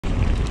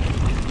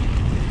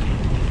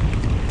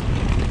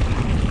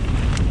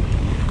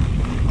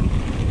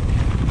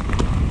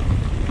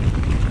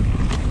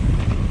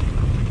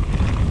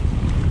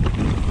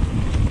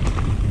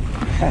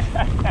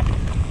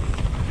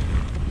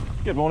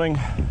morning.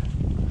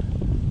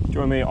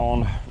 Join me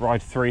on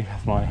ride 3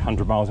 of my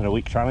 100 miles in a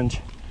week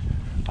challenge.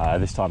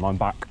 This time I'm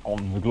back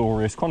on the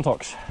glorious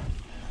Quantocks,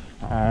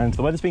 and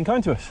the weather's been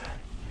kind to us.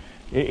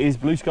 It is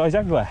blue skies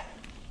everywhere.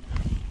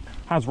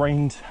 Has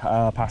rained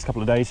past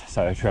couple of days,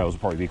 so trails will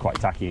probably be quite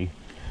tacky,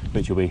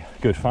 which will be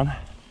good fun.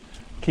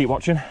 Keep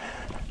watching.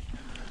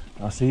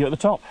 I'll see you at the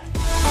top.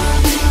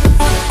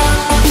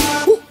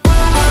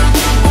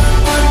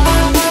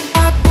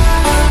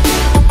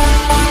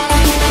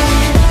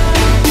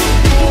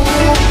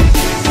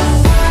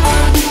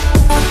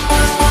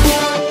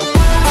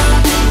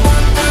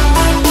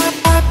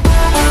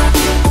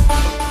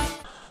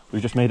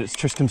 We've just made it to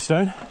Tristram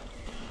Stone.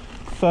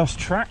 First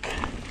track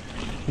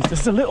is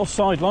just a little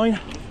sideline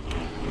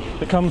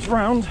that comes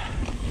round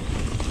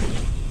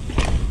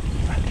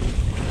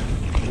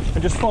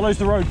and just follows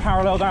the road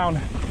parallel down.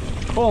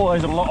 Oh,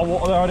 there's a lot of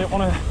water there I didn't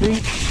want to be.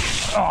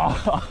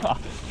 Oh,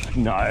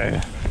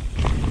 no.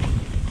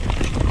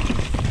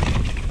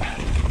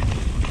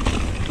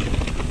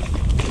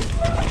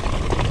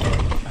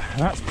 And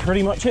that's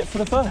pretty much it for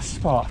the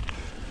first part.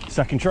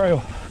 Second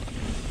trail.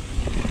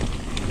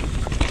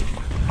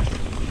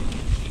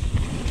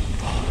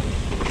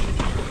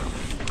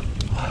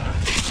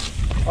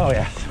 Oh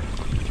yes,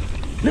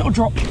 little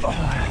drop,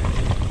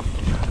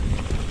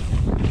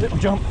 little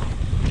jump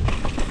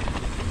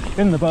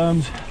in the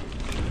berms.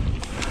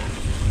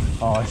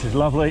 Oh, this is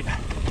lovely.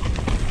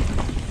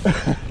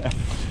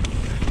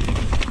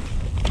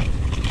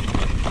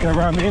 Go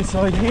around the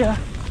inside here,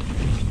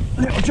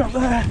 little jump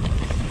there.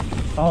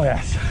 Oh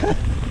yes,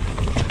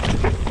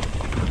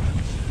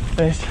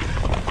 this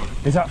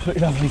is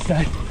absolutely lovely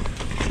today.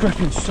 It's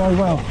gripping so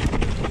well.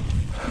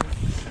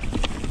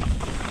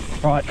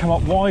 Right, come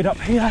up wide up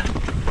here.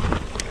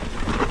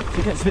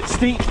 It gets a bit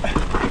steep.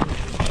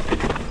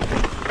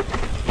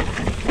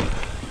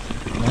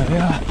 There we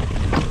are.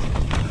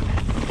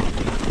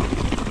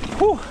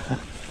 Whew.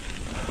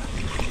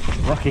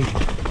 Lucky.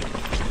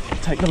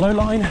 Take the low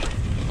line.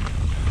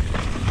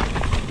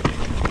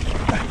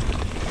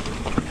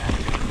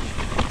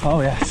 Oh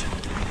yes.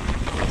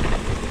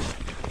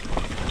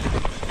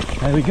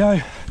 There we go.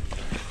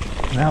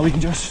 Now we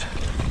can just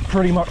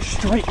pretty much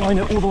straight line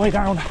it all the way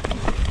down.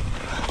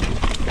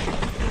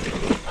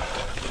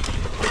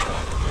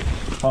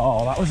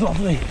 Oh, that was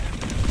lovely.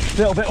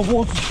 Little bit of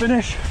water to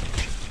finish.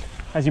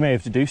 As you may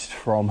have deduced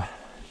from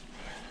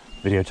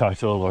video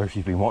title, or if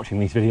you've been watching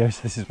these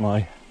videos, this is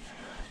my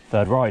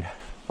third ride.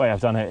 The way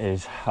I've done it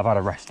is I've had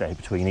a rest day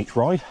between each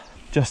ride,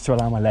 just to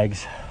allow my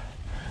legs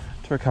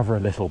to recover a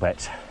little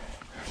bit.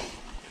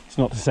 It's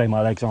not to say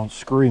my legs aren't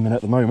screaming at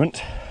the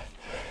moment,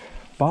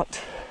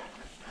 but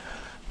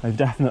they've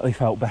definitely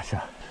felt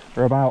better.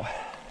 We're about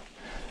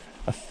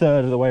a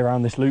third of the way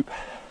around this loop.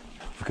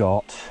 We've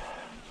got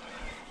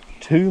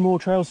 2 more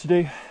trails to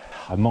do.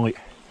 I might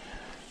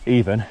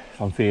even,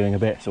 if I'm feeling a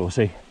bit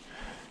saucy,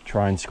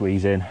 try and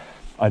squeeze in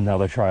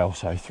another trail,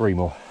 so 3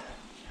 more.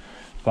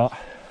 But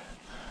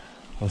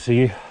I'll see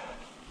you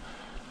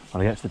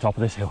when I get to the top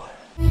of this hill.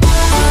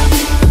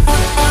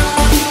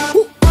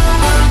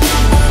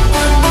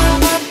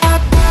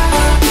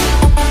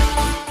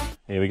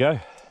 Here we go,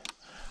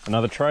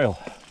 another trail.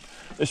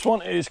 This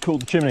one is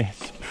called the Chimney.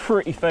 It's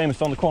pretty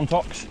famous on the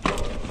Quantocks.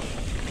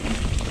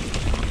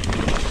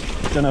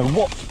 Don't know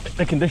what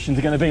the conditions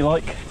are going to be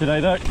like today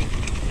though.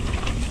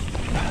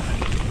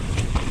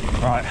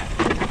 Right,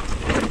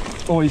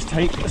 always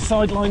take the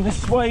sideline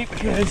this way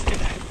because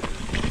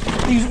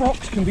these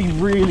rocks can be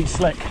really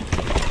slick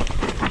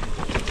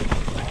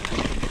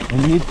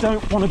and you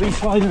don't want to be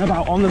sliding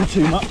about on them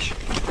too much.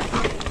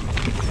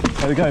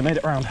 There we go, made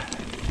it round.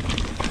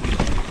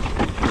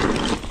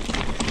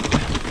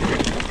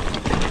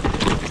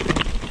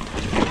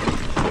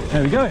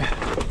 There we go.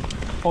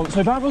 Wasn't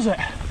so bad, was it?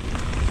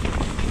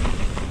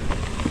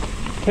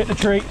 Hit the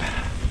tree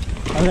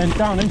and then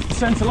down into the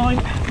centre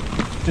line.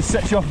 Just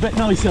sets you off a bit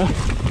nicer.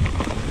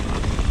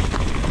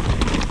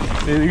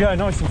 Here we go,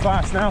 nice and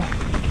fast now.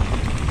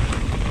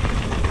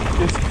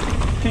 Just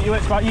keep your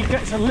wits back. It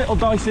gets a little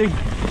dicey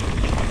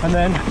and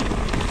then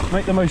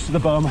make the most of the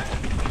berm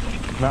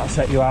and that'll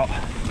set you out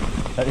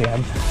at the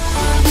end.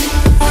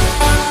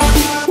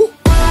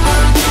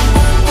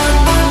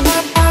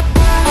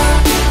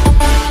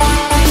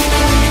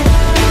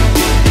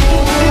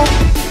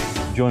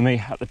 Join me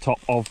at the top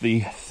of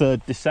the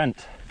third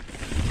descent.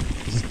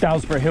 This is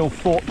Dowsbury Hill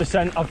 4th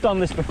descent. I've done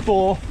this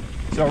before.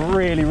 It's a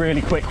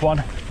really quick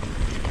one,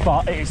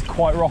 but it is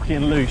quite rocky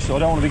and loose, so I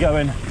don't want to be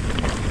going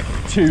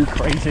too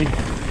crazy.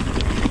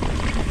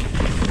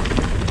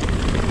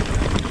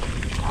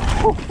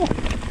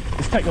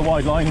 Let's take the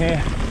wide line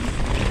here.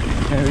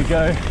 There we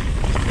go.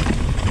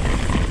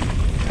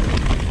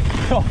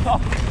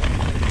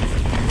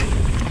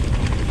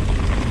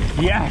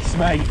 Yes,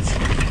 mate.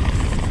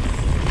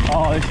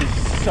 Oh, this is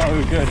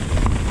so good.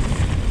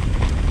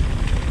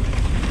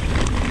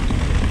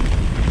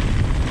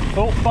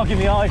 Oh, bug in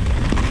the eye.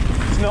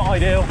 It's not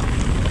ideal.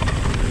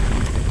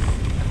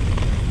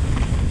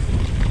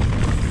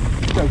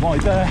 Go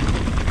wide there.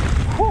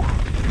 Whew.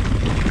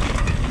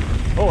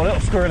 Oh, a little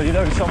squirrely,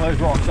 though. Some of those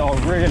rocks are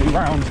really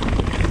round.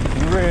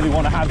 Really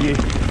want to have you.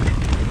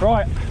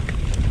 Right,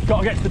 got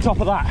to get to the top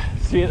of that.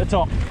 See you at the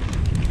top.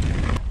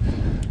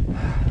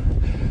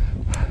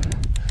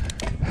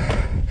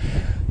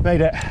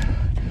 Made it.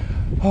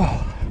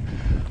 Oh,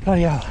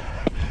 bloody hell.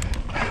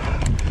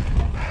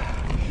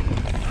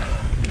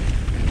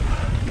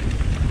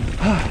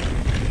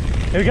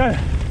 Here we go.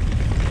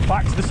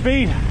 Back to the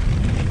speed.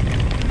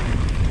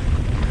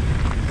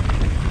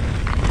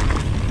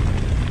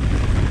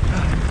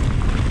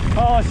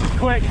 Oh, this is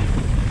quick.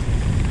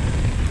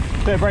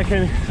 Bit of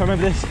braking. So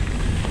remember this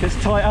gets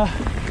tighter.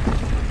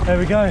 There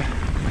we go.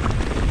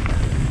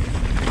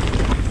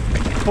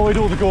 Avoid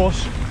all the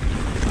gorse.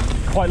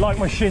 Quite like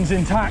my shins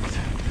intact.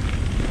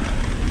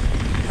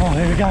 Oh,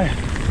 here we go.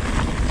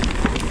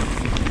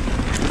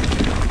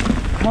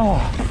 Oh,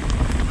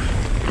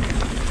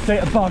 date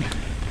a bug.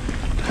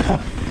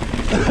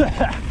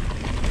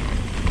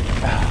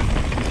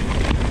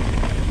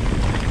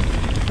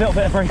 Little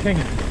bit of braking.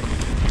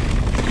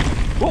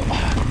 Oh,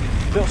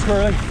 little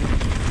squirrely.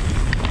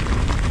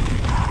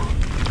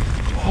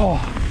 Oh,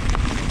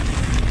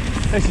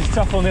 this is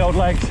tough on the old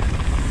legs.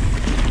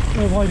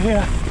 Go wide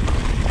here.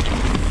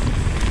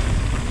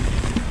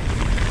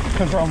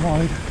 Comes around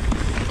wide.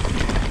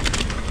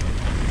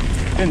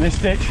 In this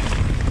ditch.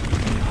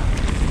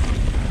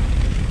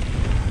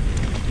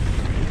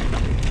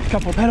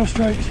 Couple of pedal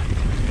strokes.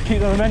 Keep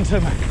the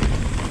momentum.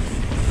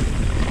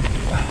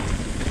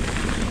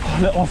 A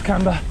little off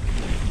camber.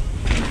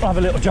 Have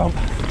a little jump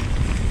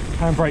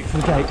and brake for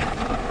the gate.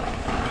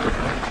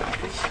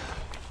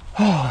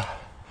 Oh,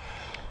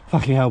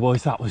 fucking hell,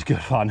 boys, that was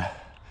good fun.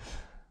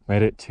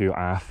 Made it to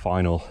our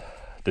final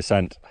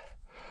descent.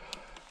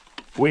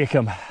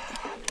 Weircombe,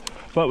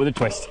 but with a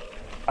twist.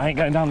 I ain't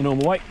going down the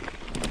normal way.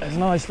 There's a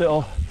nice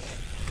little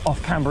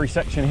off cambery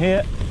section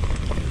here.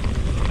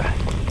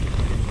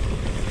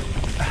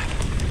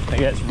 It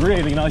gets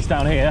really nice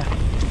down here.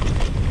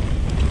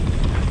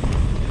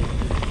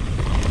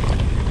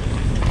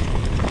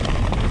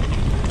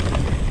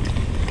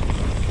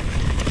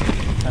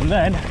 And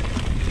then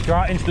go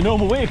out into the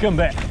normal Weircombe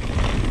bit.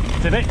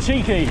 It's a bit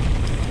cheeky.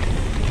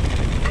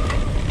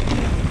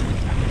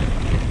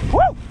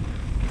 Woo!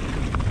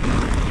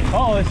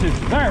 Oh, this is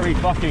very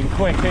fucking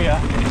quick here.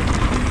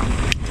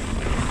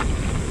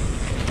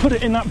 Put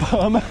it in that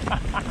berm.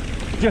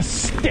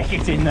 Just stick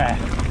it in there.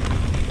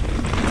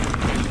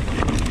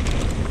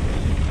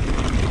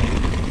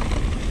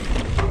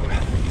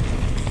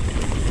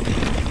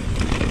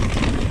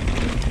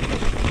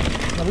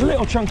 A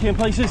little chunky in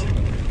places.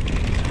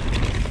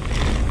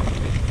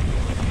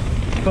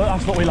 But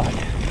that's what we like.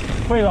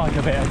 We like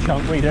a bit of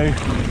chunk, we do.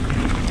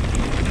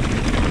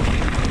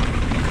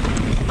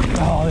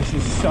 Oh, this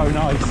is so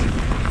nice.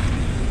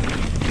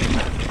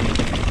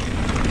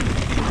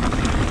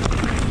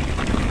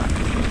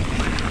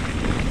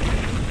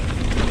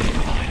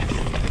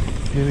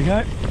 Here we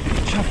go.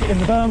 Chuck it in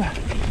the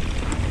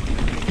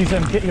berm. Use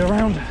them to get you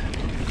around.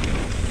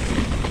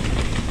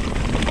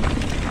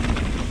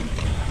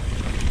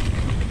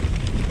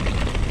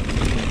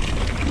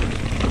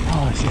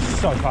 Oh, this is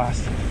so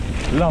fast.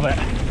 Love it.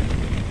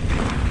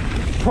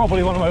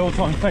 Probably one of my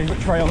all-time favourite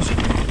trails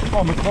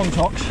on the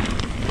Quantocks,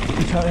 to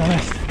be totally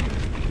honest.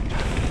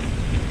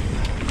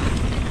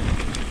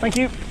 Thank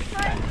you.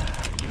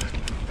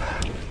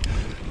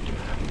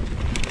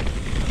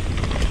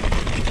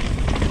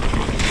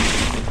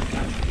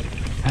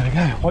 There we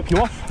go, wipe you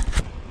off.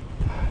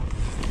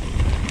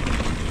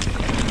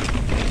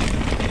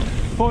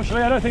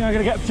 Fortunately, I don't think I'm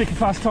going to get a particularly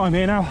fast time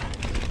here now.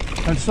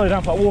 And to slow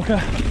down for that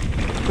walker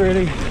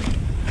really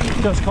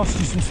does cost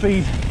you some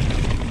speed.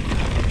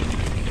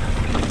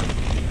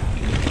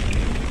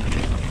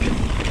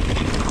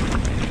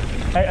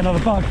 Ate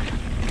another bug.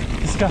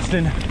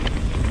 Disgusting.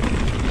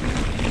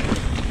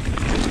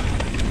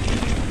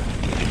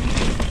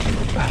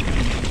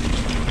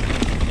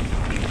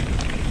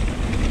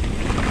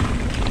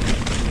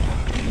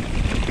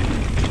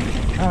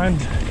 And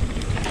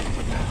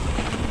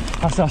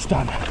that's us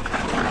done.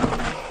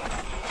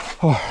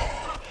 Oh,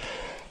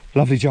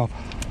 lovely job.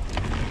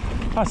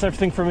 That's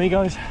everything from me,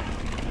 guys.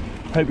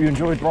 Hope you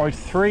enjoyed ride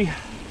 3.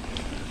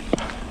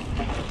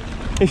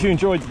 If you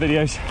enjoyed the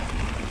videos,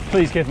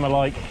 please give them a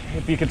like.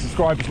 If you could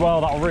subscribe as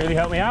well, that'll really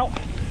help me out.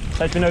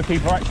 Let me know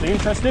people are actually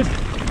interested.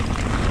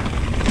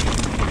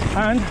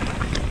 And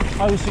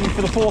I will see you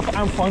for the 4th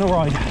and final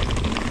ride.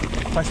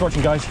 Thanks for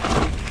watching, guys.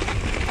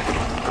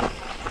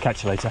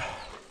 Catch you later.